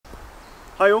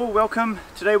Hi all, welcome.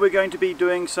 Today we're going to be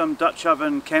doing some Dutch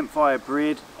oven campfire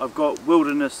bread. I've got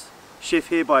Wilderness Chef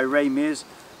here by Ray Mears.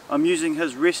 I'm using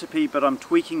his recipe but I'm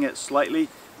tweaking it slightly.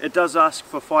 It does ask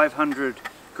for 500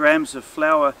 grams of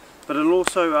flour, but it'll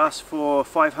also ask for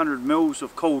 500 mils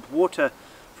of cold water.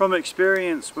 From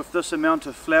experience with this amount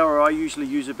of flour I usually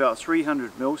use about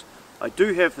 300 mils. I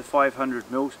do have the 500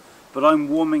 mils, but I'm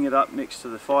warming it up next to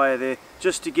the fire there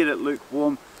just to get it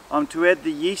lukewarm. I'm to add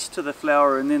the yeast to the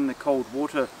flour and then the cold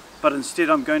water, but instead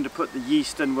I'm going to put the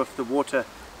yeast in with the water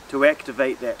to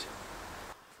activate that.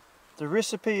 The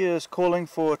recipe is calling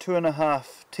for 2.5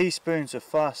 teaspoons of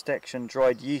fast action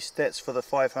dried yeast. That's for the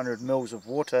 500 mils of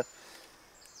water.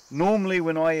 Normally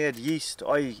when I add yeast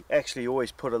I actually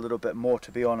always put a little bit more,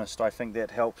 to be honest. I think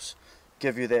that helps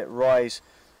give you that rise.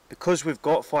 Because we've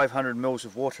got 500 mils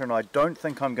of water and I don't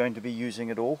think I'm going to be using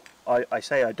it all. I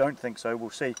say I don't think so,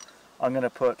 we'll see. I'm going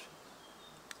to put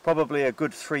probably a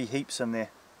good 3 heaps in there.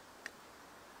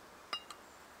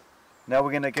 Now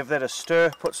we're going to give that a stir,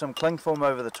 put some cling film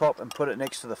over the top and put it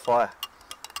next to the fire,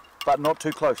 but not too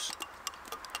close.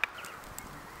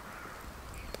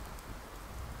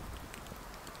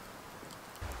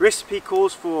 Recipe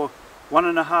calls for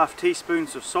 1.5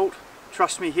 teaspoons of salt.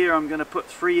 Trust me, here I'm going to put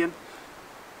 3 in.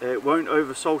 It won't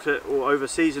over salt it or over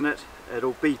season it.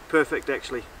 It'll be perfect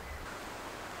actually.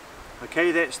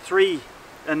 Okay, that's 3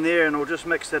 in there and we'll just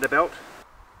mix that about.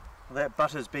 Well, that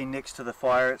butter's been next to the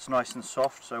fire, it's nice and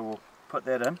soft, so we'll put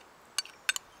that in.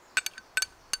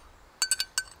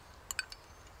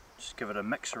 Just give it a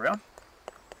mix around.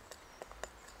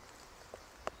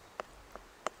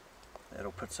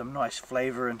 That'll put some nice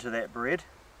flavour into that bread.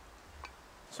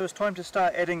 So it's time to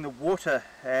start adding the water,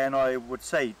 and I would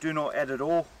say do not add it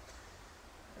all.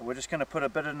 We're just going to put a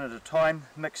bit in at a time,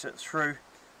 mix it through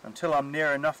until I'm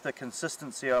near enough the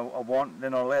consistency I want.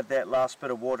 Then I'll add that last bit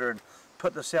of water and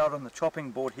put this out on the chopping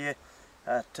board here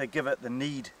to give it the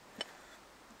knead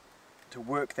to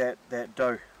work that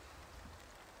dough.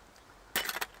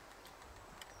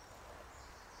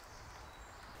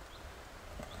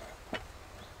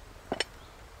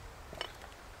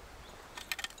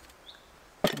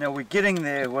 Now we're getting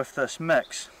there with this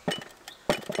mix,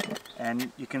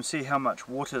 and you can see how much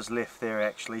water's left there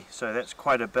actually, so that's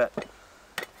quite a bit.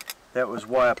 That was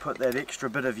why I put that extra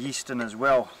bit of yeast in as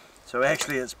well. So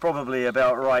actually it's probably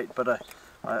about right, but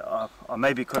I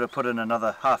maybe could have put in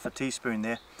another half a teaspoon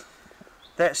there.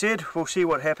 That said, we'll see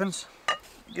what happens.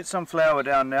 Get some flour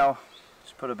down now,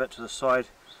 just put a bit to the side,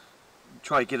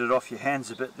 try to get it off your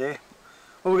hands a bit there.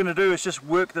 What we're going to do is just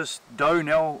work this dough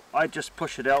now. I just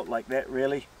push it out like that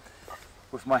really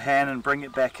with my hand and bring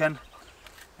it back in,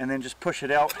 and then just push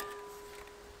it out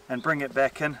and bring it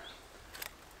back in.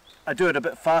 I do it a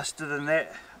bit faster than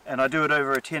that, and I do it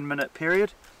over a 10-minute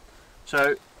period.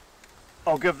 So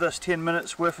I'll give this 10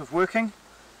 minutes worth of working,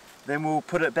 then we'll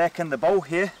put it back in the bowl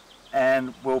here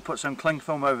and we'll put some cling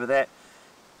film over that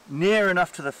near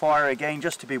enough to the fire again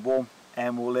just to be warm,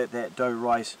 and we'll let that dough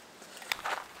rise.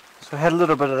 So I had a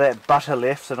little bit of that butter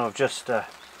left and I've just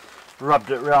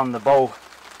rubbed it around the bowl.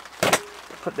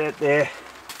 Put that there.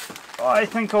 I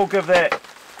think I'll give that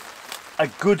a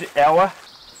good hour.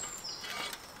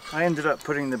 I ended up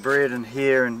putting the bread in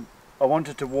here, and I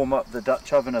wanted to warm up the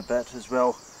Dutch oven a bit as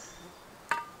well.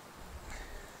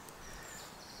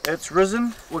 It's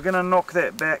risen. We're going to knock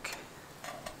that back.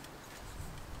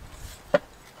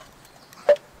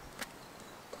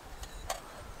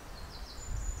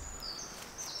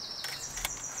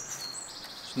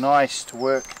 It's nice to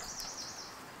work.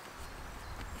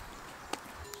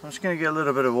 So I'm just going to get a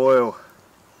little bit of oil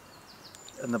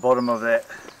in the bottom of that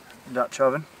Dutch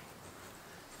oven.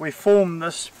 We form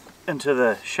this into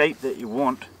the shape that you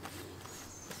want.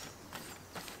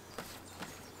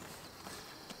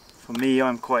 For me,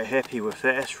 I'm quite happy with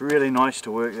that. It's really nice to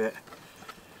work that.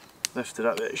 Lift it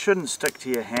up. It shouldn't stick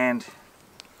to your hand.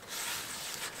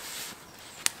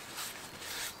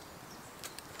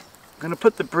 I'm going to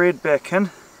put the bread back in. A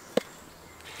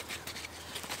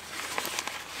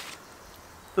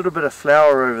little bit of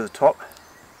flour over the top.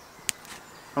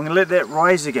 I'm going to let that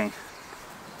rise again.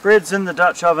 Bread's in the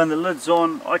Dutch oven, the lid's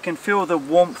on. I can feel the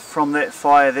warmth from that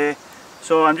fire there,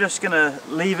 so I'm just going to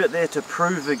leave it there to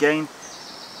prove again.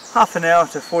 Half an hour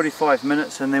to 45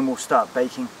 minutes and then we'll start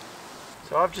baking.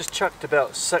 So I've just chucked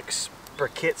about 6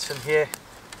 briquettes in here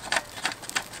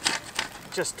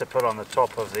just to put on the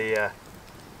top of the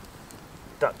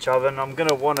Dutch oven. I'm going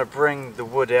to want to bring the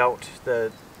wood out,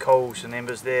 the coals and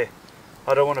embers there.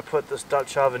 I don't want to put this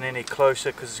Dutch oven any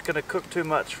closer because it's going to cook too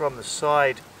much from the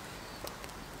side.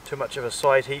 Too much of a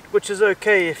side heat, which is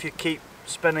okay if you keep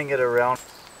spinning it around.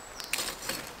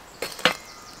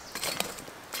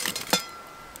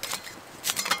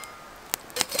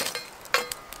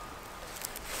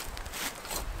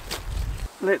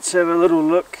 Let's have a little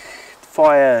look.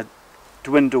 Fire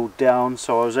dwindled down,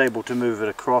 so I was able to move it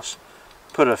across,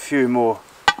 put a few more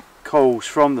coals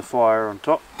from the fire on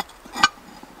top.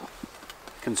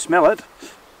 Can smell it.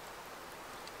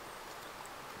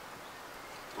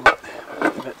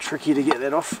 A bit tricky to get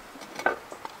that off.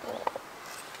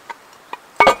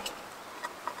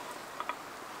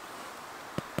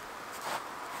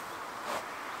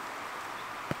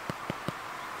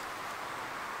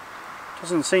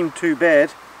 Doesn't seem too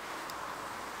bad.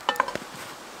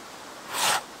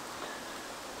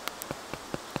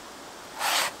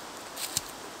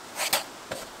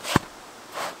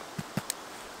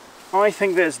 I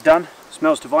think that's done.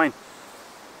 Smells divine.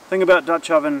 Thing about Dutch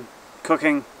oven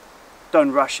cooking,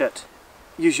 don't rush it.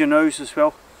 Use your nose as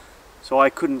well. So I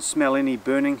couldn't smell any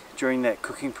burning during that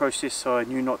cooking process, so I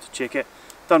knew not to check it.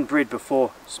 Done bread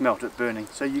before, smelt it burning.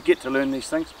 So you get to learn these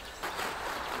things.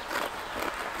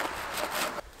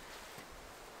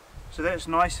 So that's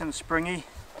nice and springy.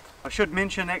 I should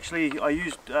mention actually I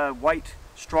used white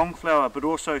strong flour, but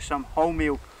also some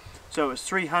wholemeal. So it's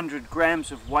 300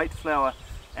 grams of white flour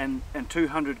and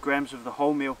 200 grams of the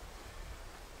wholemeal.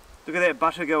 Look at that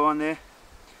butter go on there.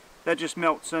 That just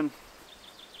melts in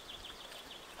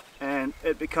and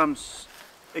it becomes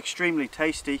extremely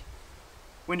tasty.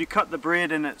 When you cut the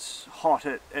bread and it's hot,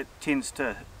 it tends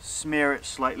to smear it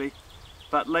slightly,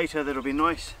 but later that'll be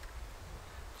nice.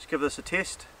 Let's give this a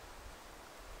test.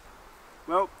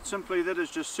 Well, simply that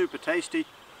is just super tasty.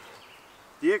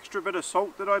 The extra bit of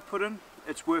salt that I put in,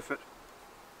 it's worth it.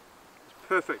 It's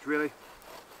perfect really.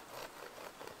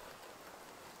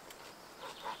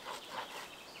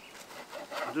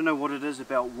 I don't know what it is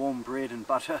about warm bread and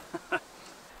butter.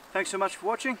 Thanks so much for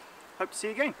watching. Hope to see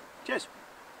you again. Cheers.